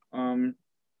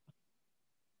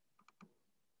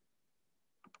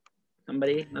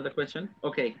 Somebody, another question?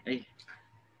 Okay,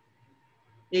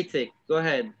 Itzig, go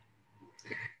ahead.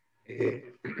 I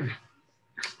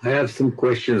have some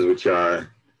questions which are a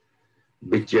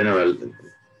bit general.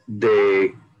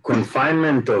 The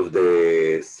confinement of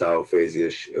the South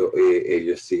Asia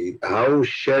Sea, how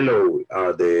shallow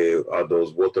are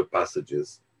those water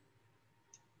passages?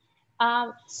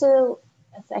 So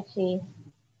let's actually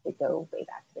go way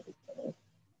back to the beginning.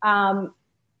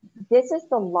 This is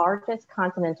the largest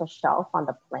continental shelf on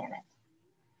the planet.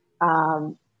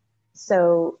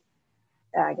 So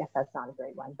I guess that's not a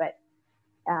great one, but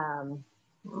I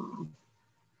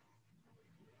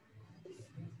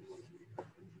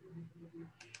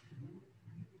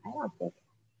don't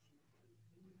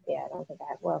think I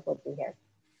have, well, we'll do here.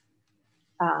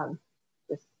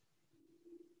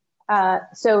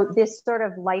 So this sort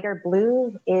of lighter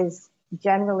blue is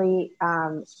generally,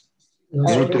 to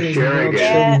share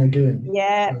again.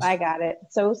 Yeah, I got it.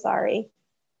 So sorry.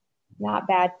 Not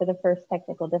bad for the first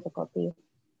technical difficulty.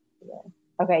 Yeah.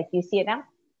 Okay, do you see it now?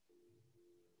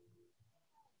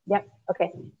 Yep,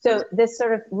 okay. So this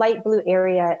sort of light blue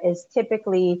area is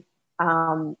typically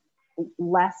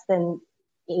less than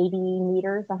 80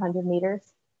 meters, 100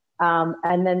 meters.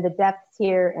 And then the depths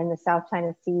here in the South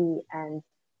China Sea and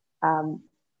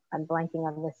I'm blanking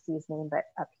on this sea's name, but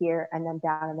up here and then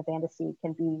down in the Banda Sea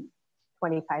can be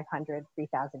 2,500,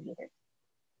 3,000 meters.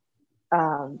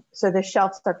 So the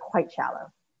shelves are quite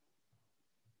shallow.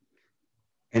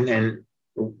 And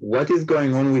what is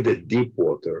going on with the deep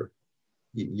water?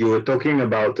 You were talking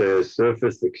about a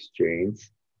surface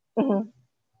exchange,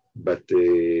 but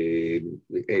you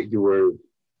were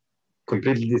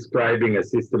completely describing a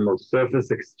system of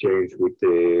surface exchange with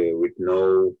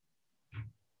no.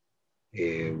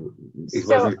 It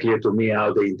wasn't clear to me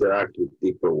how they interact with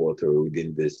deeper water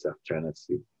within the South China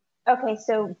Sea. Okay,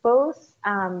 so both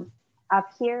up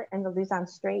here in the Luzon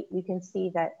Strait, you can see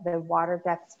that the water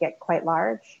depths get quite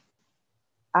large.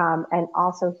 And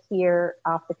also here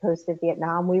off the coast of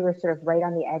Vietnam, we were sort of right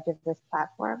on the edge of this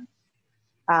platform.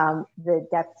 The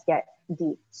depths get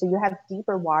deep. So you have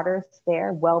deeper waters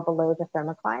there, well below the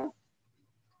thermocline.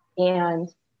 And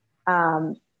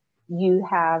you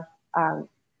have,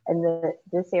 in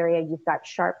this area, you've got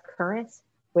sharp currents,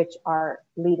 which are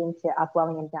leading to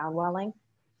upwelling and downwelling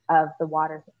of the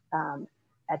water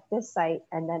at this site.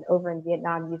 And then over in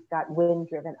Vietnam, you've got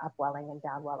wind-driven upwelling and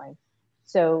downwelling.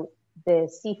 So the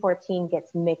C14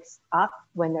 gets mixed up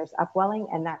when there's upwelling,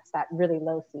 and that's that really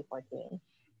low C14.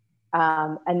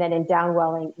 And then in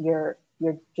downwelling, you're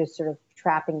just sort of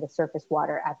trapping the surface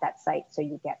water at that site, so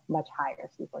you get much higher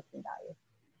C14 value.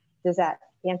 Does that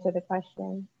answer the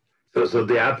question? So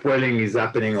the upwelling is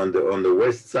happening on the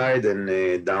west side and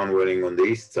downwelling on the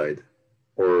east side,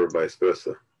 or vice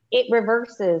versa? It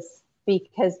reverses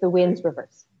because the winds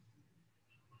reverse.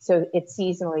 So it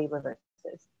seasonally reverses.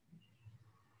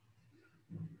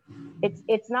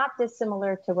 It's not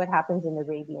dissimilar to what happens in the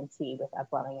Arabian Sea with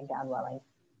upwelling and downwelling.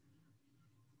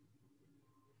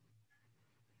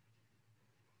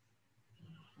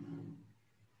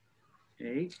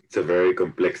 Okay. It's a very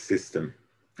complex system.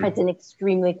 It's an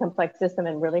extremely complex system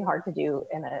and really hard to do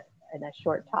in a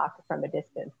short talk from a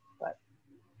distance. But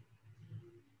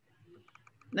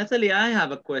Nathalie, I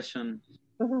have a question.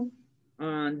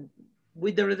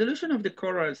 With the resolution of the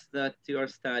corals that you are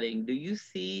studying, do you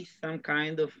see some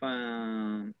kind of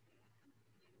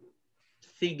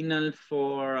signal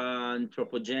for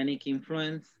anthropogenic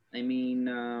influence? I mean,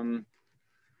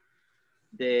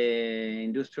 the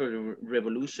Industrial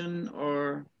Revolution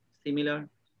or similar?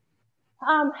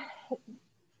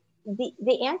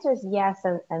 The answer is yes,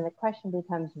 and the question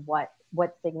becomes what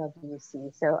signal do you see?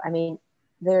 So, I mean,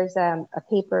 there's a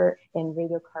paper in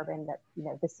radiocarbon that, you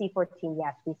know, the C14,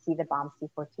 yes, we see the bomb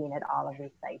C14 at all of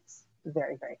these sites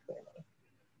very, very clearly.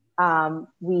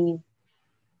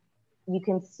 You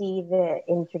can see the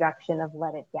introduction of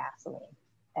leaded gasoline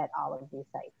at all of these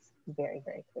sites very,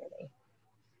 very clearly.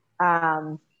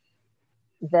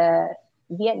 The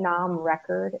Vietnam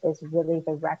record is really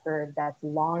the record that's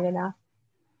long enough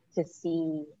to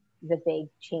see the big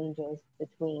changes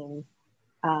between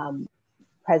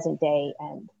present day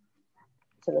and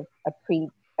sort of a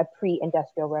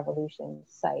pre-industrial revolution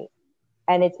site.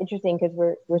 And it's interesting because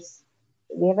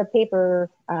we have a paper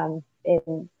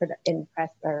in press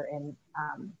or in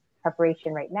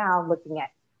preparation right now looking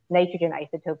at nitrogen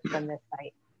isotopes from this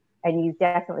site, and you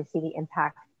definitely see the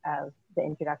impact of the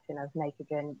introduction of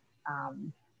nitrogen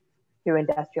through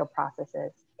industrial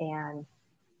processes. And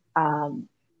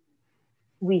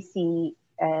we see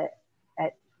at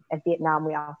Vietnam,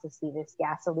 we also see this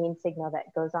gasoline signal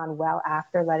that goes on well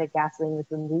after leaded gasoline was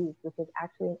removed, which is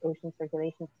actually an ocean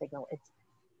circulation signal.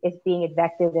 It's being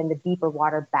ejected in the deeper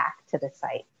water back to the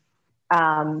site.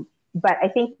 But I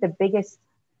think the biggest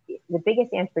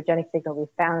anthropogenic signal we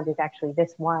found is actually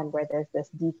this one, where there's this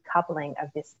decoupling of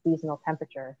this seasonal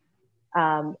temperature.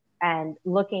 And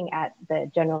looking at the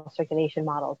general circulation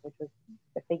models, which was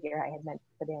the figure I had meant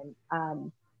to put in,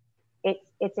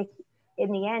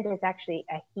 in the end, it's actually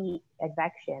a heat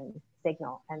advection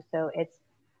signal. And so it's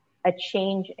a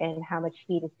change in how much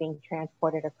heat is being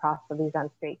transported across the Luzon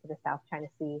Strait to the South China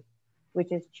Sea,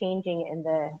 which is changing in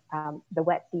the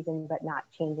wet season, but not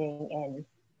changing in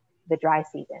the dry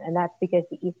season. And that's because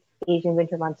the East Asian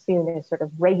winter monsoon is sort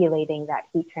of regulating that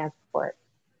heat transport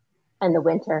in the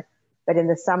winter. But in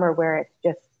the summer, where it's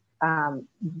just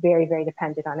very, very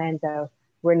dependent on ENSO,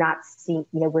 we're not seeing,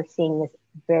 we're seeing this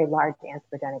very large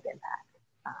anthropogenic impact.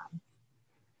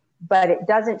 But it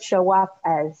doesn't show up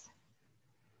as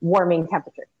warming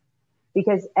temperatures,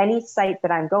 because any site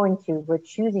that I'm going to, we're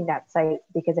choosing that site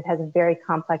because it has a very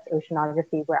complex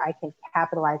oceanography where I can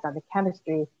capitalize on the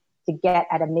chemistry to get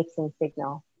at a mixing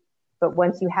signal. But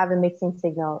once you have a mixing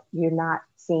signal, you're not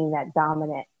seeing that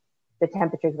dominant, the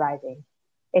temperatures rising.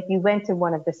 If you went to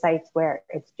one of the sites where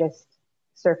it's just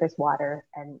surface water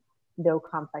and no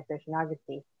complex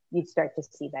oceanography, you'd start to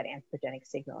see that anthropogenic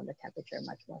signal in the temperature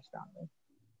much more strongly.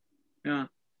 Yeah,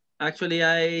 actually,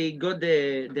 I got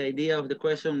the idea of the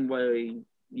question where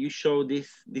you show this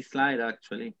slide,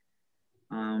 actually.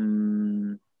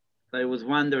 I was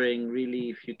wondering really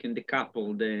if you can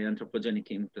decouple the anthropogenic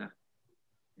impact.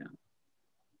 Yeah.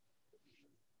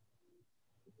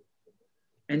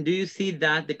 And do you see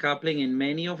that decoupling in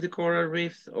many of the coral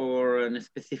reefs or in a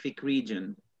specific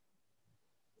region?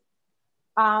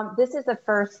 This is the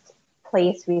first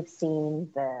place we've seen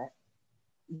the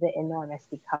enormous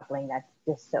decoupling that's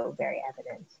just so very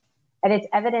evident. And it's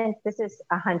evident, this is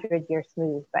 100-year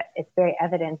smooth, but it's very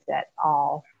evident at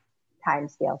all time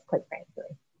scales, quite frankly.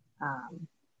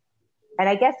 And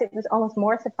I guess it was almost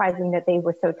more surprising that they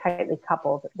were so tightly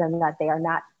coupled than that they are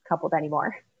not coupled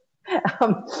anymore.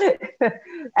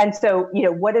 And so,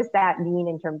 what does that mean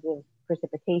in terms of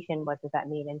precipitation? What does that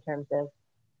mean in terms of,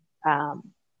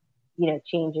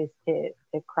 changes to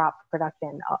crop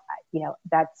production?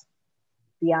 That's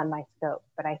beyond my scope,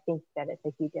 but I think that it's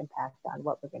a huge impact on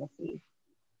what we're going to see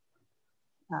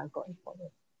going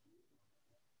forward.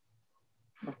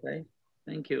 Okay,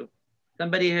 thank you.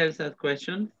 Somebody else has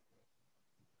questions?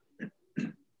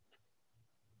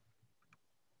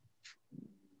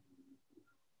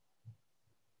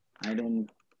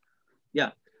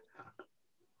 Yeah.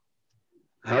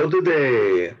 How do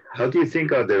you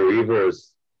think are the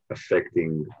rivers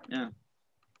affecting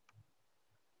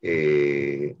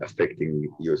affecting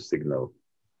your signal?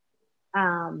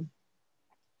 A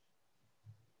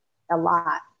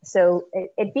lot. So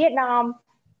at Vietnam,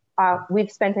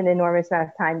 we've spent an enormous amount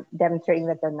of time demonstrating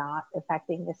that they're not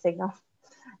affecting the signal.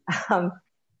 And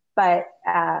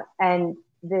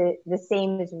the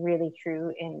same is really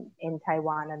true in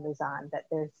Taiwan and Luzon, that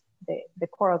the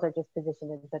corals are just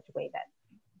positioned in such a way that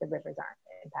the rivers aren't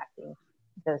impacting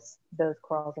those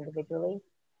corals individually.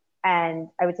 And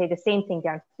I would say the same thing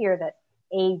down here, that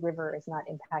a river is not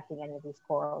impacting any of these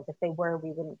corals. If they were,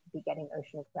 we wouldn't be getting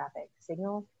oceanographic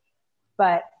signals.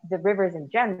 But the rivers in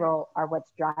general are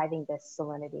what's driving this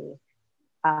salinity,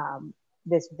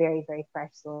 this very, very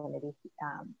fresh salinity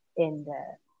in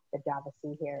the Java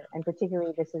Sea here. And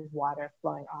particularly, this is water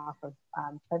flowing off of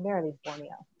primarily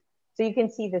Borneo. So you can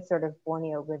see this sort of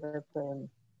Borneo river plume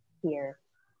here.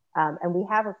 And we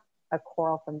have a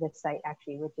coral from this site,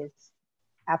 actually, which is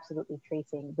absolutely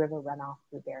tracing river runoff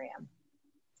through barium.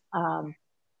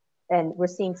 And we're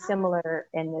seeing similar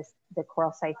in the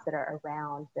coral sites that are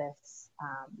around this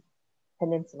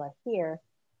peninsula here.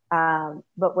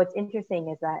 But what's interesting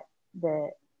is that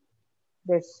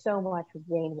there's so much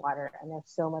rainwater and there's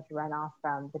so much runoff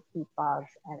from the peat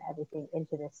bogs and everything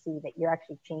into the sea that you're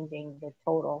actually changing the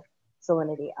total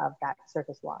salinity of that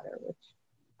surface water, which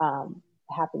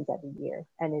happens every year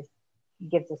and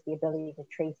gives us the ability to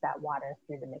trace that water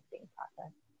through the mixing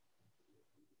process.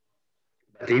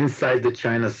 inside the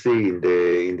China Sea, in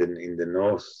the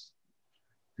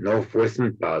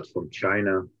northwestern part from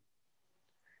China.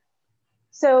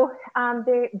 So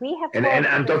we have. And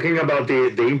I'm talking about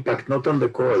the impact, not on the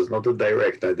corals, not the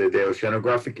direct, the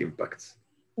oceanographic impacts.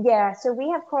 Yeah, so we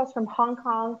have corals from Hong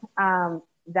Kong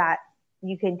that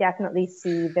you can definitely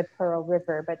see the Pearl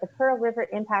River, but the Pearl River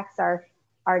impacts are,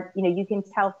 you can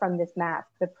tell from this map,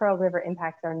 the Pearl River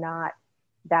impacts are not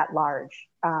that large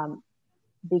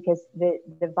because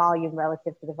the volume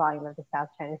relative to the volume of the South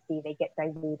China Sea, they get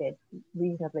diluted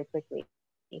reasonably quickly.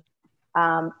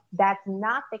 That's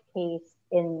not the case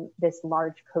in this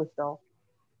large coastal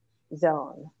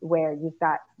zone where you've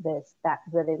got that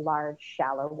really large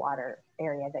shallow water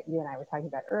area that you and I were talking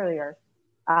about earlier.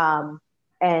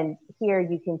 And here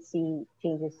you can see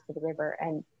changes to the river,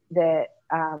 and the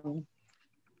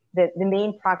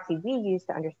main proxy we use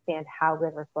to understand how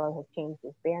river flow has changed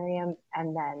is barium,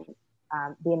 and then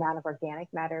the amount of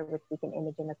organic matter, which we can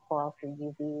image in the coral through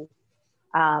UV.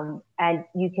 And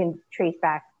you can trace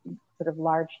back sort of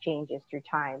large changes through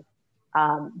time.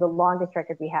 The longest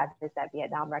record we have is that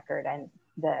Vietnam record, and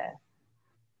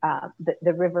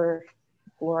the river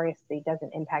gloriously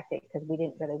doesn't impact it because we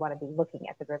didn't really want to be looking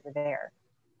at the river there.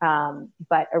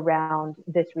 But around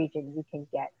this region, you can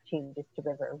get changes to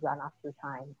river runoff through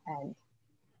time.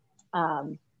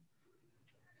 And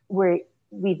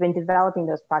we've been developing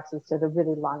those proxies, so the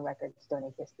really long records don't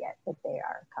exist yet, but they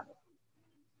are coming.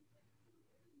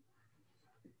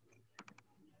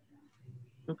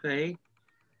 Okay.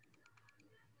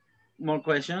 More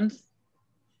questions?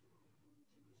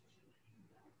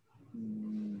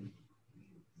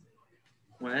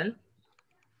 Well,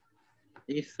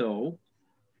 if so,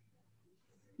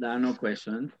 there are no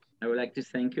questions. I would like to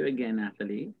thank you again,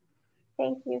 Nathalie.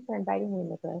 Thank you for inviting me,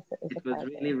 Nicholas. It was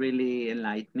really, really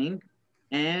enlightening.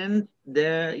 And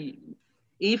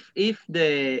if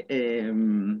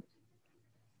the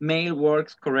mail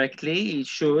works correctly, it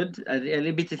should. A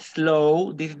little bit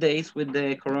slow these days with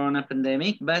the corona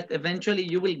pandemic, but eventually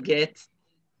you will get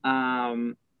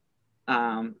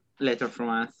letter from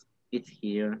us. It's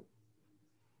here.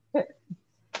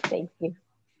 Thank you.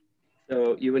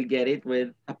 So you will get it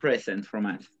with a present from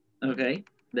us. Okay.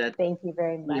 Thank you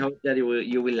very much. We hope that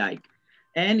you will like.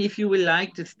 And if you would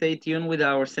like to stay tuned with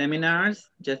our seminars,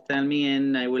 just tell me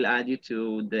and I will add you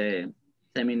to the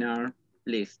seminar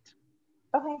list.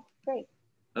 Okay, great.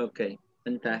 Okay,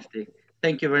 fantastic.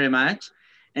 Thank you very much.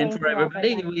 And for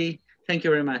everybody, thank you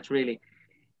very much, really.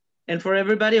 And for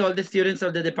everybody, all the students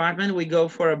of the department, we go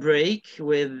for a break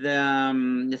with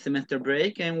the semester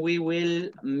break, and we will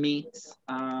meet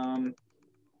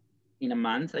in a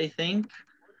month, I think,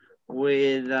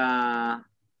 with a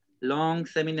long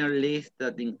seminar list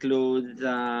that includes,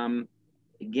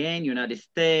 again, United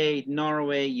States,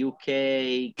 Norway,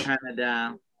 UK,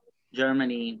 Canada,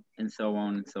 Germany, and so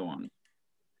on and so on.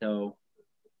 So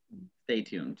stay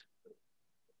tuned.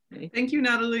 Okay. Thank you,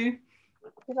 Natalie.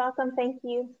 You're welcome. Thank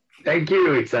you. Thank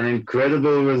you. It's an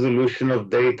incredible resolution of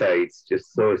data. It's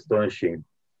just so astonishing.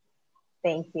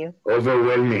 Thank you.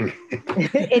 Overwhelming.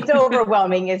 It's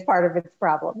overwhelming is part of its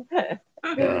problem.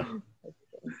 Yeah.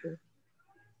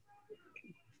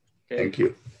 Thank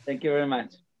you. Thank you very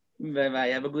much. Bye-bye.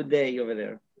 Have a good day over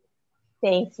there.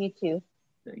 Thanks, you too.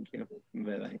 Thank you.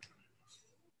 Bye-bye.